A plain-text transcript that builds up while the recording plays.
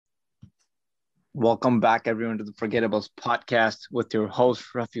Welcome back, everyone, to the Forgettables podcast with your host,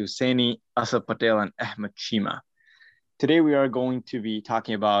 Rafi Husseini, Asad Patel, and Ahmed Shima. Today, we are going to be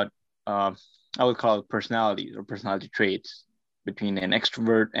talking about, I would call it personalities or personality traits between an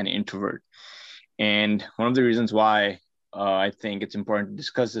extrovert and an introvert. And one of the reasons why I think it's important to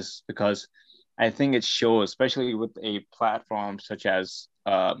discuss this is because I think it shows, especially with a platform such as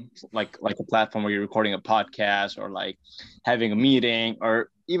like a platform where you're recording a podcast or like having a meeting, or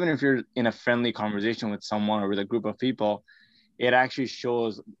even if you're in a friendly conversation with someone or with a group of people, it actually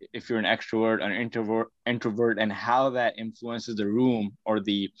shows if you're an extrovert or an introvert, and how that influences the room or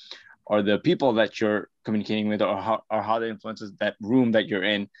the people that you're communicating with, or how that influences that room that you're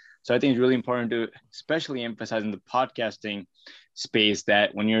in. So I think it's really important to especially emphasize in the podcasting space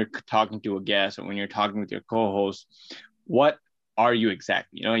that when you're talking to a guest or when you're talking with your co-host, what are you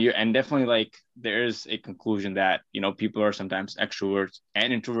exactly? And definitely, like, there is a conclusion that people are sometimes extroverts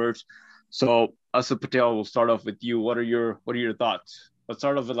and introverts. So Asad Patel, will start off with you. What are your thoughts? Let's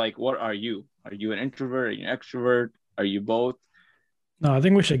start off with, like, what are you? Are you an introvert? Are you an extrovert? Are you both? No, I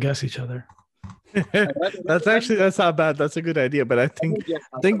think we should guess each other. That's not bad. That's a good idea, but I think Yes,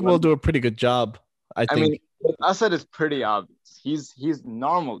 I think we'll do a pretty good job. I I mean, think. with Asad is pretty obvious. He's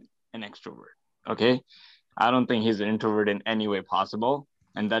normally an extrovert. Okay, I don't think he's an introvert in any way possible,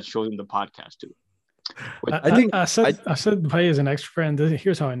 and that shows in the podcast too. I think I said Bhai is an extrovert, and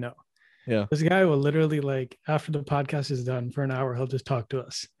here's how I know. Yeah. This guy will literally, like, after the podcast is done for an hour, he'll just talk to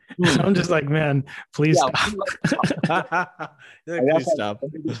us. And I'm just like, man, please stop. Please stop.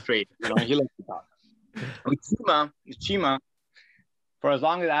 Straight, he likes to talk. With Chima, for as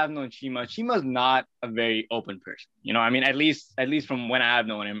long as I've known Chima's not a very open person. I mean, at least from when I've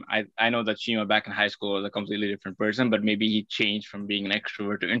known him, I know that Chima back in high school was a completely different person, but maybe he changed from being an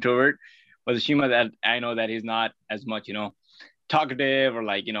extrovert to introvert. But the Chima that I know, that he's not as much, talkative, or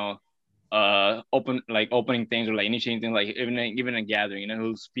like, opening things, or like initiating things, like even a gathering,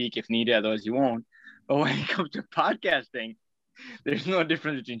 he'll speak if needed, otherwise he won't. But when it comes to podcasting, there's no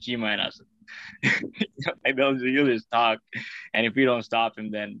difference between Chima and us. Like, he'll just talk, and if we don't stop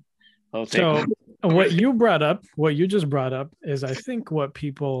him, then he'll take. So what you just brought up is, I think, what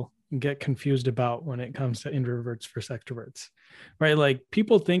people get confused about when it comes to introverts versus extroverts, right? Like,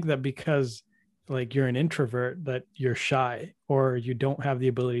 people think that because, like, you're an introvert, that you're shy or you don't have the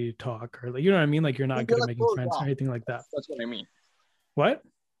ability to talk, or, like, you know what I mean? Like, you're not good at making friends or anything like that. That's what I mean. What?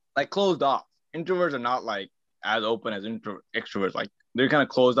 Like, closed off. Introverts are not like as open as extroverts. Like, they're kind of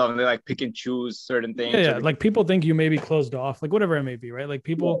closed off, and they like pick and choose certain things. Yeah. Like, people think you may be closed off, like whatever it may be, right? Like,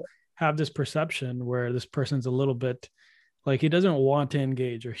 people have this perception where this person's a little bit like, he doesn't want to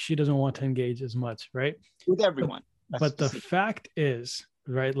engage, or she doesn't want to engage as much, right? With everyone. But the fact is,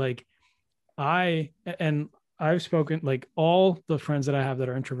 right, like, I've spoken, like, all the friends that I have that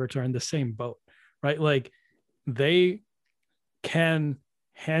are introverts are in the same boat, right? Like, they can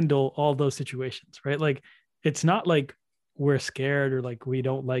handle all those situations, right? Like, it's not like we're scared, or like we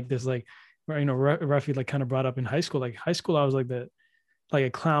don't like this, like, Rafi, like, kind of brought up in high school. Like, high school, I was like a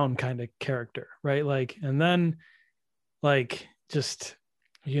clown kind of character, right? Like, and then, like, just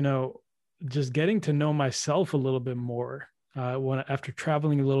getting to know myself a little bit more, after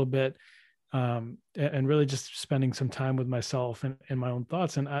traveling a little bit, and really just spending some time with myself and my own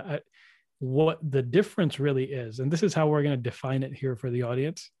thoughts. And what the difference really is, and this is how we're going to define it here for the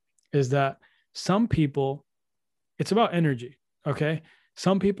audience, is that some people, it's about energy. Okay.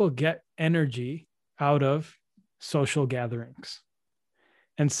 Some people get energy out of social gatherings,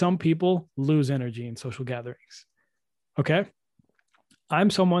 and some people lose energy in social gatherings. Okay.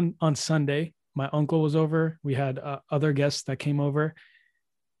 I'm someone, on Sunday, my uncle was over. We had other guests that came over.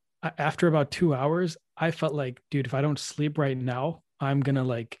 After about 2 hours, I felt like, dude, if I don't sleep right now, I'm going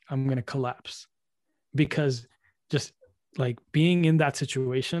to collapse, because just, like, being in that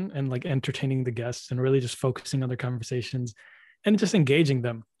situation and, like, entertaining the guests and really just focusing on their conversations and just engaging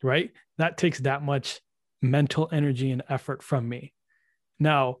them, right? That takes that much mental energy and effort from me.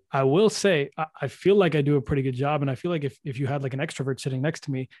 Now, I will say, I feel like I do a pretty good job. And I feel like if you had, like, an extrovert sitting next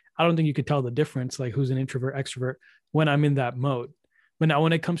to me, I don't think you could tell the difference, like, who's an introvert, extrovert, when I'm in that mode. But now,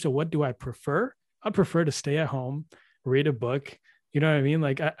 when it comes to what do I prefer, I prefer to stay at home, read a book. You know what I mean?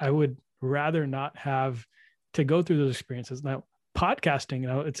 Like, I would rather not have to go through those experiences. Now,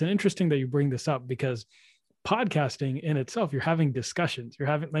 podcasting, it's an interesting that you bring this up, because podcasting in itself, you're having discussions,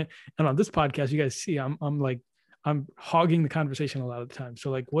 and on this podcast, you guys see, I'm hogging the conversation a lot of the time.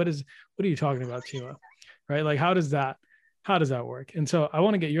 So, like, what are you talking about, Sheila? Right? Like, how does that work? And so I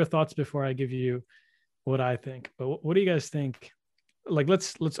want to get your thoughts before I give you what I think. But what do you guys think? Like,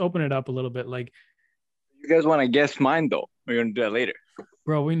 let's open it up a little bit. Like, You guys want to guess mine, though? We're going to do that later.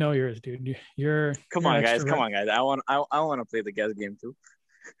 Bro, we know yours, dude. You're Come you're on, an guys. Come extrovert. on, guys. I want to play the guess game too.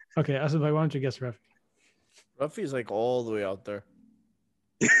 Okay, Asif, why don't you guess, Ref? Ruffy's like all the way out there.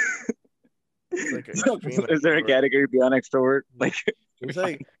 It's like So, extreme is there a extrovert. category beyond extrovert? Like,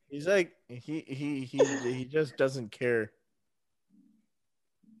 he just doesn't care.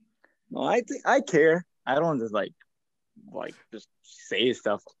 no, I think I care. I don't just just say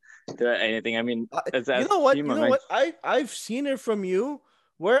stuff to anything. I mean, You as know what? You Chima know what? mentioned, I've seen it from you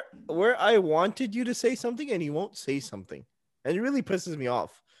where I wanted you to say something and you won't say something, and it really pisses me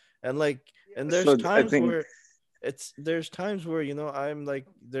off. And like, and there's so I times think where there's times where I'm like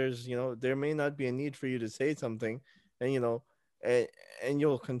there may not be a need for you to say something, and and, and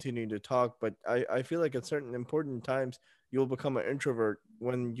you'll continue to talk, but I feel like at certain important times you'll become an introvert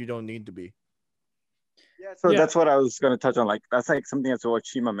when you don't need to be. yeah. So that's what I was gonna touch on. Like, that's like something that's what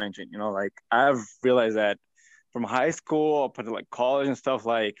Chima mentioned. Like I've realized that from high school up to like college and stuff.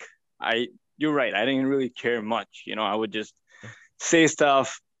 Like you're right. I didn't really care much. I would just say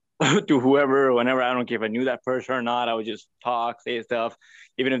stuff to whoever, whenever. I don't care if I knew that person or not. I would just talk, say stuff,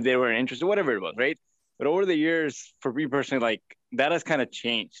 even if they weren't interested, whatever it was, right? But over the years, for me personally, like that has kind of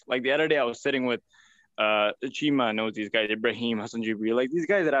changed. Like the other day, I was sitting with Chima knows these guys, Ibrahim, Hassan Jibril, like these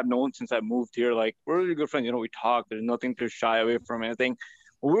guys that I've known since I moved here. Like we're really good friends. We talk. There's nothing to shy away from, anything.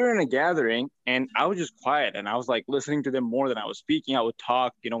 We were in a gathering and I was just quiet and I was like listening to them more than I was speaking. I would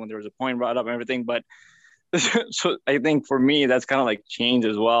talk, when there was a point brought up and everything. But so I think for me, that's kind of like changed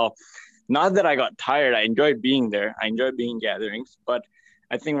as well. Not that I got tired. I enjoyed being there. I enjoyed being in gatherings. But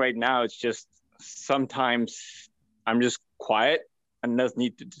I think right now it's just sometimes I'm just quiet and does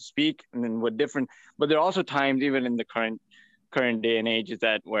need to speak. And then with different, but there are also times even in the current day and age is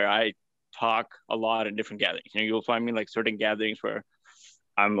that where I talk a lot in different gatherings. You'll find me like certain gatherings where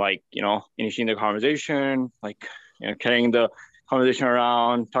I'm like, initiating the conversation, like, carrying the conversation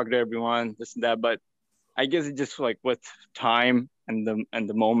around, talking to everyone, this and that. But I guess it just like with time and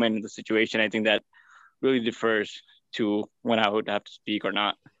the moment and the situation, I think that really differs to when I would have to speak or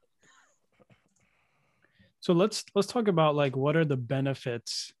not. So let's talk about like what are the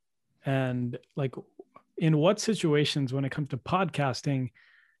benefits and like in what situations when it comes to podcasting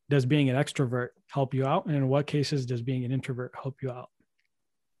does being an extrovert help you out, and in what cases does being an introvert help you out?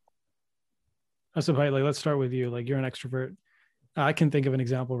 Like let's start with you. Like you're an extrovert. I can think of an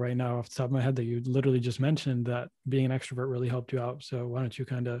example right now off the top of my head that you literally just mentioned that being an extrovert really helped you out. So why don't you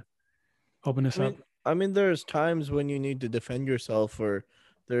kind of open this up? I mean, there's times when you need to defend yourself, or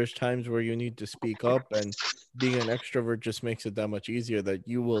there's times where you need to speak up, and being an extrovert just makes it that much easier that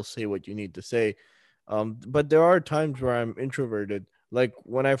you will say what you need to say. But there are times where I'm introverted. Like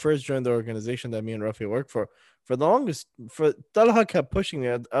when I first joined the organization that me and Rafi worked for the longest, for Talha kept pushing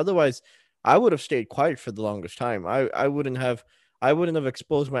me. Otherwise, I would have stayed quiet for the longest time. I wouldn't have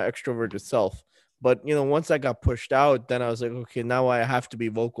exposed my extroverted self. But once I got pushed out, then I was like, okay, now I have to be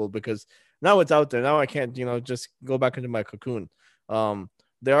vocal because now it's out there. Now I can't, just go back into my cocoon. Um,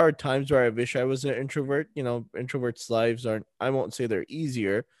 there are times where I wish I was an introvert. Introverts' lives aren't, I won't say they're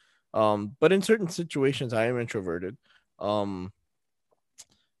easier. But in certain situations I am introverted. Um,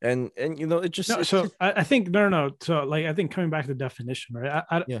 and it just, no, so just... I think no. So like I think coming back to the definition, right?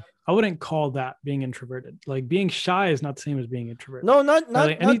 I wouldn't call that being introverted. Like being shy is not the same as being introverted. No,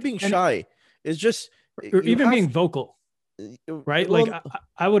 not being shy. It's just or even being vocal. Right? Well, like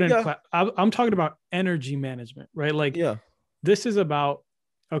I wouldn't. Yeah. I'm talking about energy management, right? Like this is about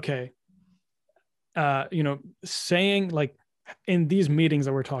saying like in these meetings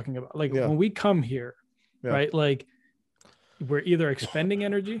that we're talking about, like when we come here, right? Like we're either expending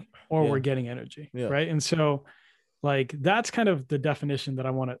energy or we're getting energy, right? And so like that's kind of the definition that I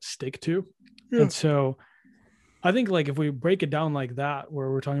want to stick to. And so I think like if we break it down like that,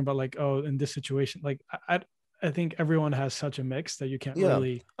 where we're talking about like, oh, in this situation, like I think everyone has such a mix that you can't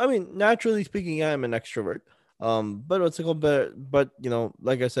really. I mean, naturally speaking, I'm an extrovert. But what's it called? But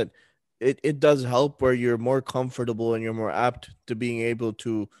like I said, it does help where you're more comfortable and you're more apt to being able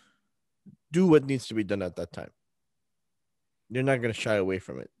to do what needs to be done at that time. You're not going to shy away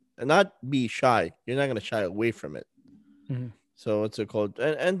from it, and not be shy. You're not going to shy away from it. Mm-hmm. So what's it called?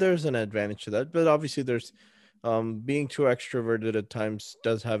 And there's an advantage to that, but obviously there's being too extroverted at times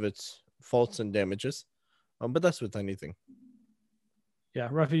does have its faults and damages. But that's with anything. Yeah,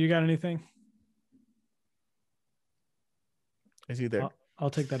 Rafi, you got anything? Is he there? I'll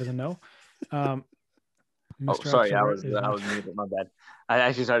take that as a no. Oh, sorry, I was muted. My bad. I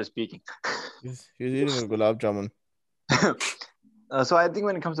actually started speaking. He's eating a gulab jamun. So I think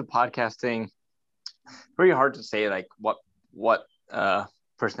when it comes to podcasting, very hard to say like what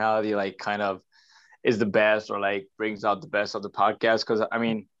personality like kind of is the best or like brings out the best of the podcast. Because I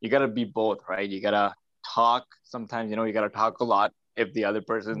mean, you gotta be both, right? You gotta talk sometimes, you gotta talk a lot. If the other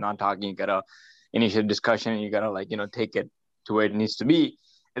person is not talking, you gotta initiate discussion and you gotta like, take it to where it needs to be.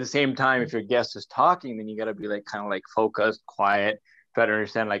 At the same time, if your guest is talking, then you gotta be like kind of like focused, quiet, try to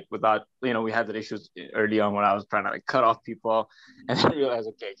understand, like without, we had that issues early on when I was trying to like cut off people and then realize,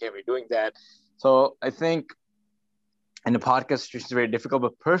 okay, I can't be doing that. So I think in the podcast situation is very difficult,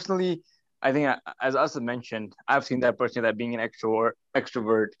 but personally, I think as Asa mentioned, I've seen that personally, that being an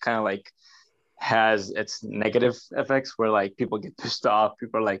extrovert kind of like has its negative effects where like people get pissed off.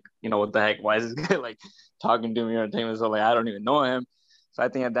 People are like, what the heck? Why is this guy like talking to me or things? So like, I don't even know him. So I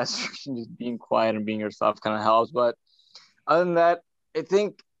think that that's just being quiet and being yourself kind of helps. But other than that, I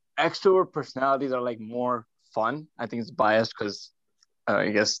think extrovert personalities are like more fun. I think it's biased because I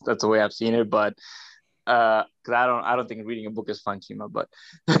guess that's the way I've seen it. But because I don't think reading a book is fun, Chima. But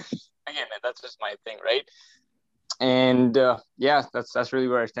again, that's just my thing, right? And yeah, that's really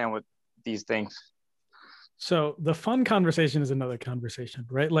where I stand with these things. So the fun conversation is another conversation,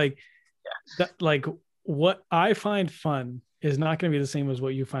 right? Like that, like what I find fun is not going to be the same as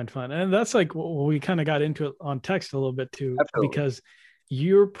what you find fun. And that's like what we kind of got into it on text a little bit too, Absolutely. Because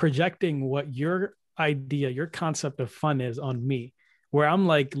you're projecting what your idea, your concept of fun is on me, where I'm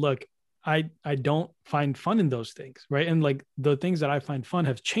like, look, I don't find fun in those things, right? And like the things that I find fun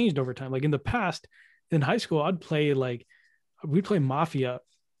have changed over time. Like in the past, in high school, we'd play Mafia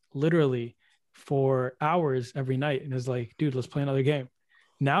literally for hours every night. And it's like, dude, let's play another game.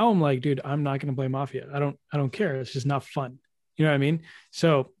 Now I'm like, dude, I'm not going to play Mafia. I don't care. It's just not fun. You know what I mean?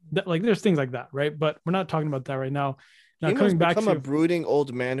 So like, there's things like that, right? But we're not talking about that right now. Now he coming must back become to a brooding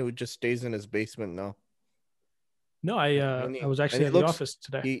old man who just stays in his basement now. no, I was actually at the office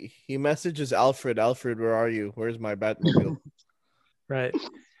today. He messages Alfred, where are you? Where's my Batmobile? Right.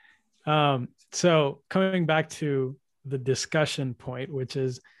 So coming back to the discussion point, which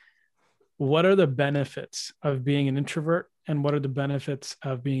is what are the benefits of being an introvert and what are the benefits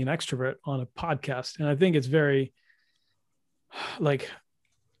of being an extrovert on a podcast? And I think it's very like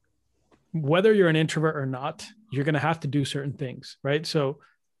whether you're an introvert or not, you're going to have to do certain things, right? So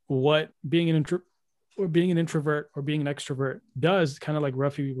what being an introvert or being an extrovert does, kind of like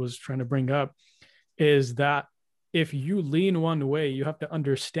Ruffy was trying to bring up, is that if you lean one way, you have to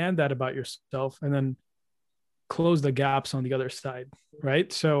understand that about yourself and then close the gaps on the other side,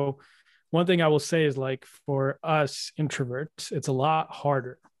 right? So one thing I will say is like for us introverts, it's a lot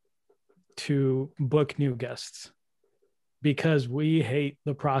harder to book new guests because we hate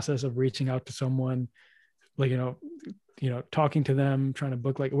the process of reaching out to someone, like, talking to them, trying to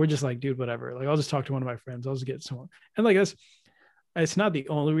book, like, we're just like, dude, whatever. Like, I'll just talk to one of my friends. I'll just get someone. And like, it's not the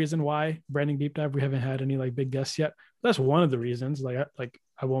only reason why Branding Deep Dive, we haven't had any like big guests yet. That's one of the reasons. I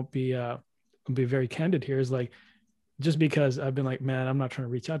won't be, I'll be very candid here, is like, just because I've been like, man, I'm not trying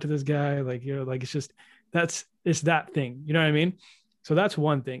to reach out to this guy. Like, like, it's just, it's that thing, you know what I mean? So that's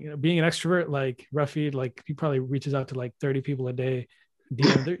one thing. Being an extrovert, like Ruffy, like he probably reaches out to like 30 people a day.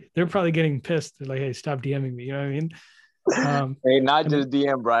 They're probably getting pissed. They're like, hey, stop DMing me. You know what I mean? Hey, not just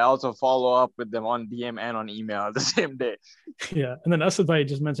DM, bro. I also follow up with them on DM and on email the same day. Yeah. And then Asad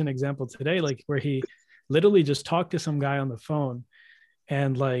just mentioned an example today, like where he literally just talked to some guy on the phone.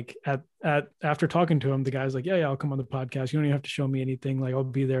 And like after talking to him, the guy's like, yeah, I'll come on the podcast. You don't even have to show me anything. Like, I'll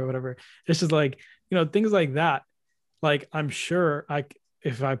be there or whatever. It's just like, things like that. Like, I'm sure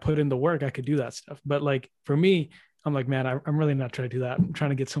if I put in the work, I could do that stuff. But like, for me, I'm like, man, I'm really not trying to do that. I'm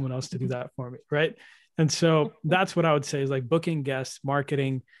trying to get someone else to do that for me. Right. And so that's what I would say is like booking guests,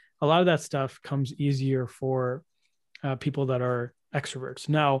 marketing, a lot of that stuff comes easier for people that are extroverts.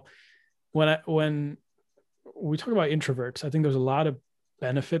 Now, when we talk about introverts, I think there's a lot of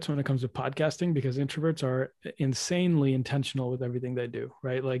benefits when it comes to podcasting because introverts are insanely intentional with everything they do,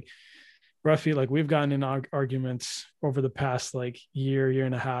 right? Like Ruffy, like we've gotten in arguments over the past like year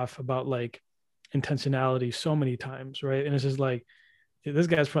and a half about like intentionality so many times, right? And it's just like, this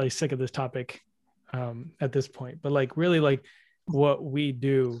guy's probably sick of this topic at this point, but like really like what we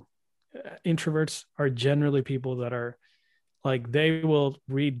do, introverts are generally people that are like, they will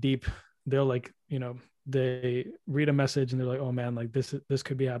read deep. They'll like, they read a message and they're like, oh man, like this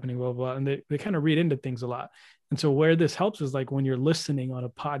could be happening, blah, blah, blah. And they kind of read into things a lot. And so where this helps is like when you're listening on a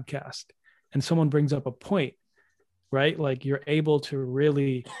podcast and someone brings up a point, right? Like you're able to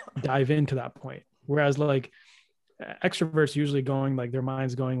really dive into that point. Whereas like extroverts usually going like their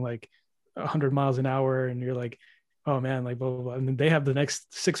mind's going like 100 miles an hour and you're like, oh man, like blah, blah, blah. And then they have the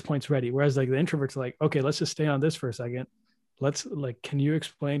next 6 points ready. Whereas like the introverts are like, okay, let's just stay on this for a second. Let's like, can you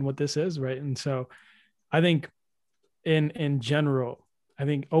explain what this is? Right. And so I think in general, I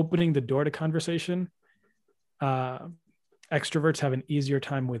think opening the door to conversation, extroverts have an easier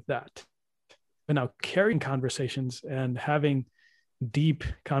time with that. But now carrying conversations and having deep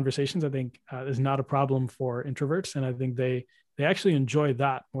conversations, I think is not a problem for introverts. And I think they actually enjoy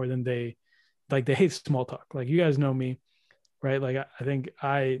that more than they hate small talk. Like, you guys know me, right? Like, I think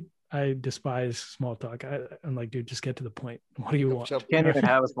I despise small talk. I'm like, dude, just get to the point. What do you want? Can't even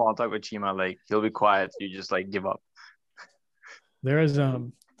have a small talk with Chima. Like, he'll be quiet. You just like give up. There is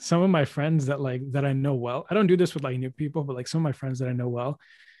some of my friends that I know well. I don't do this with like new people, but like some of my friends that I know well,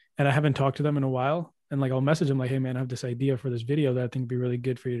 and I haven't talked to them in a while. And like, I'll message them like, hey man, I have this idea for this video that I think would be really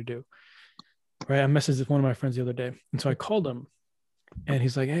good for you to do. Right. I messaged one of my friends the other day. And so I called him and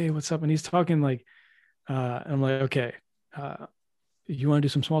he's like, hey, what's up? And he's talking like, I'm like, okay, you want to do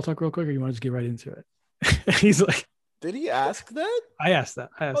some small talk real quick, or you want to just get right into it? And he's like, did he ask that? I asked that.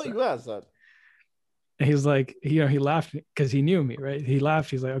 You asked that. And he's like, he laughed because he knew me, right? He laughed.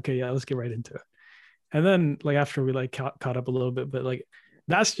 He's like, okay, yeah, let's get right into it. And then like after we like caught up a little bit, but like,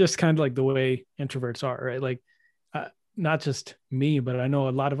 that's just kind of like the way introverts are, right? Like, not just me, but I know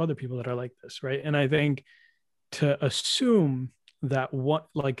a lot of other people that are like this, right? And I think to assume that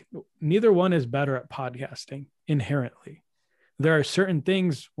neither one is better at podcasting inherently. There are certain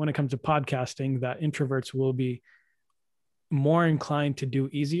things when it comes to podcasting that introverts will be more inclined to do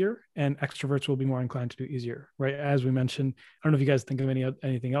easier, and extroverts will be more inclined to do easier, right? As we mentioned, I don't know if you guys think of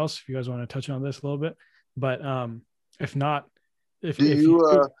anything else, if you guys want to touch on this a little bit, but if not,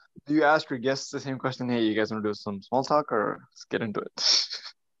 do you ask your guests the same question? Hey, you guys want to do some small talk, or let's get into it?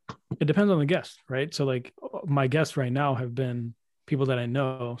 It depends on the guest, right? So like my guests right now have been people that I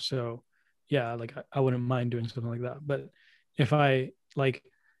know. So yeah, like I wouldn't mind doing something like that. But if I like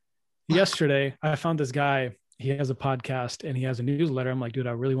yesterday, I found this guy, he has a podcast and he has a newsletter. I'm like, dude,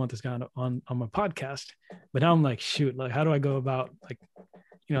 I really want this guy on my podcast. But now I'm like, shoot, like, how do I go about like,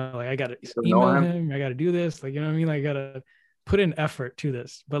 like I got to email him. I got to do this. Like, you know what I mean? Like, I got to put in effort to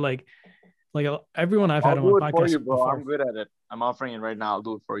this. But like everyone I've had on my podcast for you, bro. before, I'm good at it. I'm offering it right now. I'll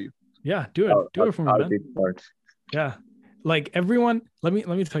do it for you. Yeah, do it for me, man. Yeah. Like everyone, let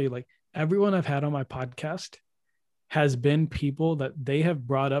me tell you, like everyone I've had on my podcast has been people that they have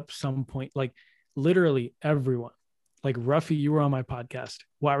brought up some point, like literally everyone. Like Ruffy, you were on my podcast.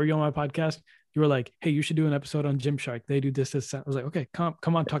 Why were you on my podcast? You were like, hey, you should do an episode on Gymshark. They do this. I was like, okay,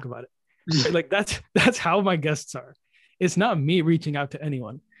 come on, talk about it. Like that's how my guests are. It's not me reaching out to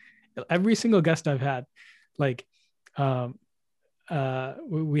anyone. Every single guest I've had, like,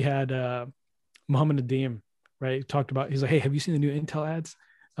 we had Muhammad Nadeem, right? Talked about, he's like, hey, have you seen the new Intel ads?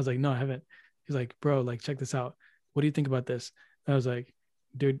 I was like, no, I haven't. He's like, bro, like, check this out. What do you think about this? And I was like,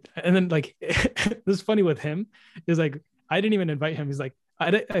 dude. And then like, this is funny with him is like, I didn't even invite him. He's like,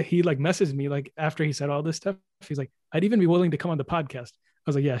 he like messaged me like after he said all this stuff. He's like, I'd even be willing to come on the podcast. I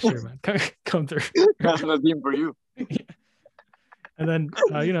was like, yeah, sure, man. Come through. That's Nadeem for you. Yeah. And then,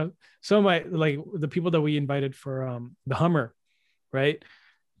 some of my, like the people that we invited for the Hummer, right?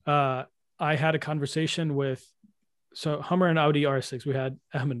 I had a conversation with, so Hummer and Audi R6, we had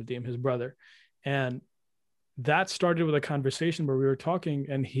Ahmed Nadeem, his brother. And that started with a conversation where we were talking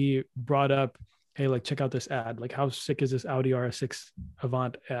and he brought up, hey, like, check out this ad. Like, how sick is this Audi RS6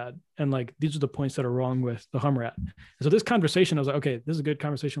 Avant ad? And like, these are the points that are wrong with the Hummer ad. And so this conversation, I was like, okay, this is a good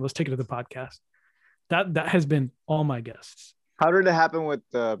conversation. Let's take it to the podcast. That has been all my guests. How did it happen with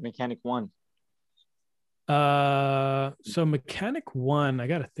Mechanic One? So Mechanic One, I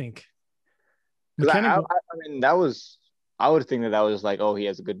gotta think. I mean, I would think that was like, oh, he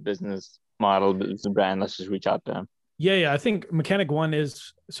has a good business model, business brand. Let's just reach out to him. Yeah. I think Mechanic One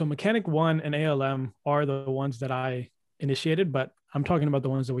and ALM are the ones that I initiated, but I'm talking about the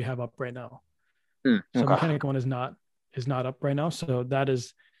ones that we have up right now. So Mechanic One is not up right now. So that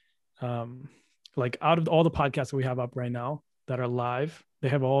is like out of all the podcasts that we have up right now that are live, they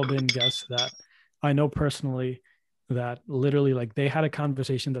have all been guests that I know personally that literally like they had a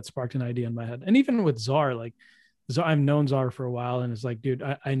conversation that sparked an idea in my head. And even with Czar, like I've known Czar for a while and it's like, dude,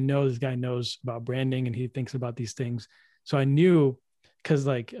 I know this guy knows about branding and he thinks about these things. So I knew because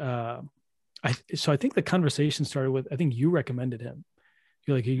like, I think the conversation started with, I think you recommended him.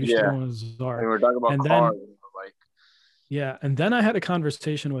 You're like, you should go on Czar. And we were talking about and cars. And then I had a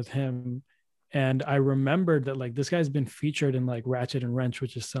conversation with him and I remembered that like this guy's been featured in like Ratchet and Wrench,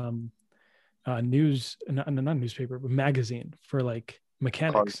 which is some news, not newspaper, but magazine for like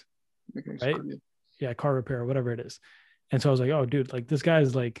mechanics, right? Yeah, car repair, whatever it is. And so I was like, oh, dude, like this guy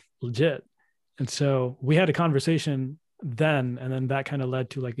is like legit. And so we had a conversation then, and then that kind of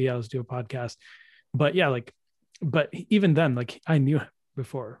led to like, yeah, let's do a podcast. But yeah, like, but even then, like I knew him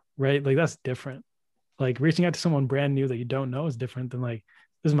before, right? Like that's different. Like reaching out to someone brand new that you don't know is different than like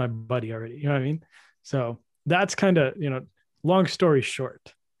this is my buddy already. You know what I mean? So that's kind of, long story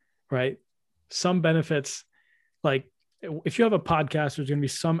short, right? Some benefits, like if you have a podcast, there's going to be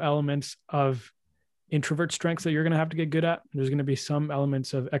some elements of introvert strengths that you're going to have to get good at. There's going to be some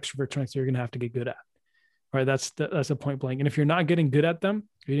elements of extrovert strengths that you're going to have to get good at. Right. That's a point blank. And if you're not getting good at them,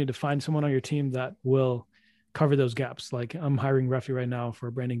 you need to find someone on your team that will cover those gaps. Like I'm hiring Ruffy right now for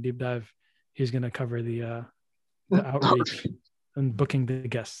a branding deep dive. He's going to cover the outreach and booking the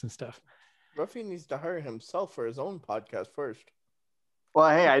guests and stuff. Ruffy needs to hire himself for his own podcast first. Well,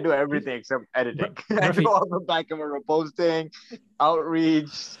 hey, I do everything except editing. I do all the back end posting, outreach,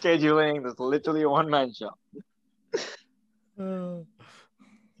 scheduling. There's literally a one-man show.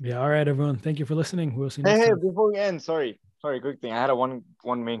 Yeah. All right, everyone. Thank you for listening. We'll see you next time. Hey, before we end, sorry, quick thing. I had one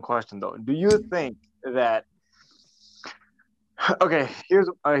main question though. Do you think that? Okay, here's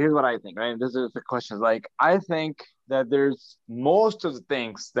what I think. Right, this is the question. Like, I think that there's most of the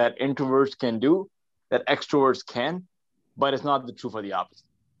things that introverts can do that extroverts can, but it's not the true for the opposite.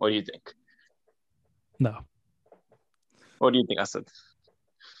 What do you think? No. What do you think, Asad?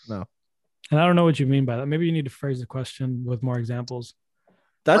 No. And I don't know what you mean by that. Maybe you need to phrase the question with more examples.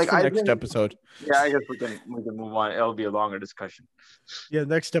 That's the next episode. Yeah, I guess we can move on. It'll be a longer discussion. Yeah,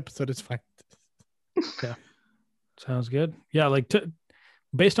 next episode is fine. Yeah, sounds good. Yeah, like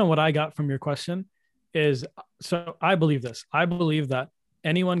based on what I got from your question is, so I believe this. I believe that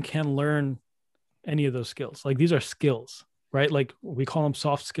anyone can learn any of those skills. Like these are skills, right? Like we call them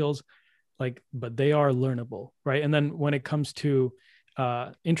soft skills, like, but they are learnable, right? And then when it comes to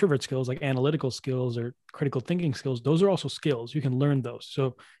introvert skills like analytical skills or critical thinking skills, those are also skills. You can learn those.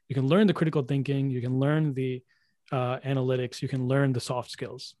 So you can learn the critical thinking, you can learn the analytics, you can learn the soft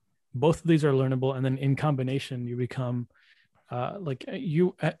skills. Both of these are learnable, and then in combination you become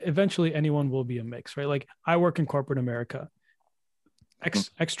eventually anyone will be a mix, right? Like I work in corporate America.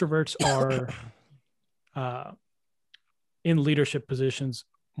 Extroverts are in leadership positions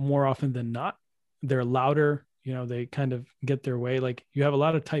more often than not. They're louder, they kind of get their way. Like you have a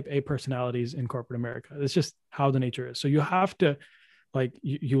lot of type A personalities in corporate America. It's just how the nature is. So you have to, like,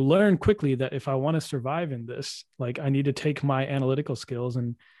 you learn quickly that if I want to survive in this, like I need to take my analytical skills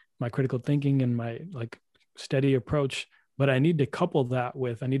and my critical thinking and my like steady approach, but I need to couple that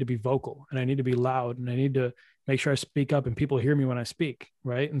with, I need to be vocal and I need to be loud and I need to make sure I speak up and people hear me when I speak.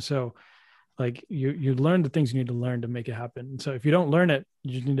 Right. And so like you learn the things you need to learn to make it happen. And so if you don't learn it,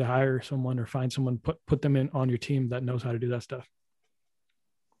 you just need to hire someone or find someone, put them in on your team that knows how to do that stuff.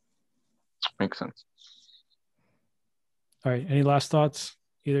 Makes sense. All right. Any last thoughts?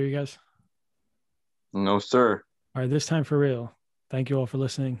 Either of you guys? No, sir. All right. This time for real. Thank you all for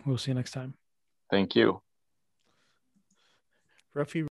listening. We'll see you next time. Thank you. Ruffy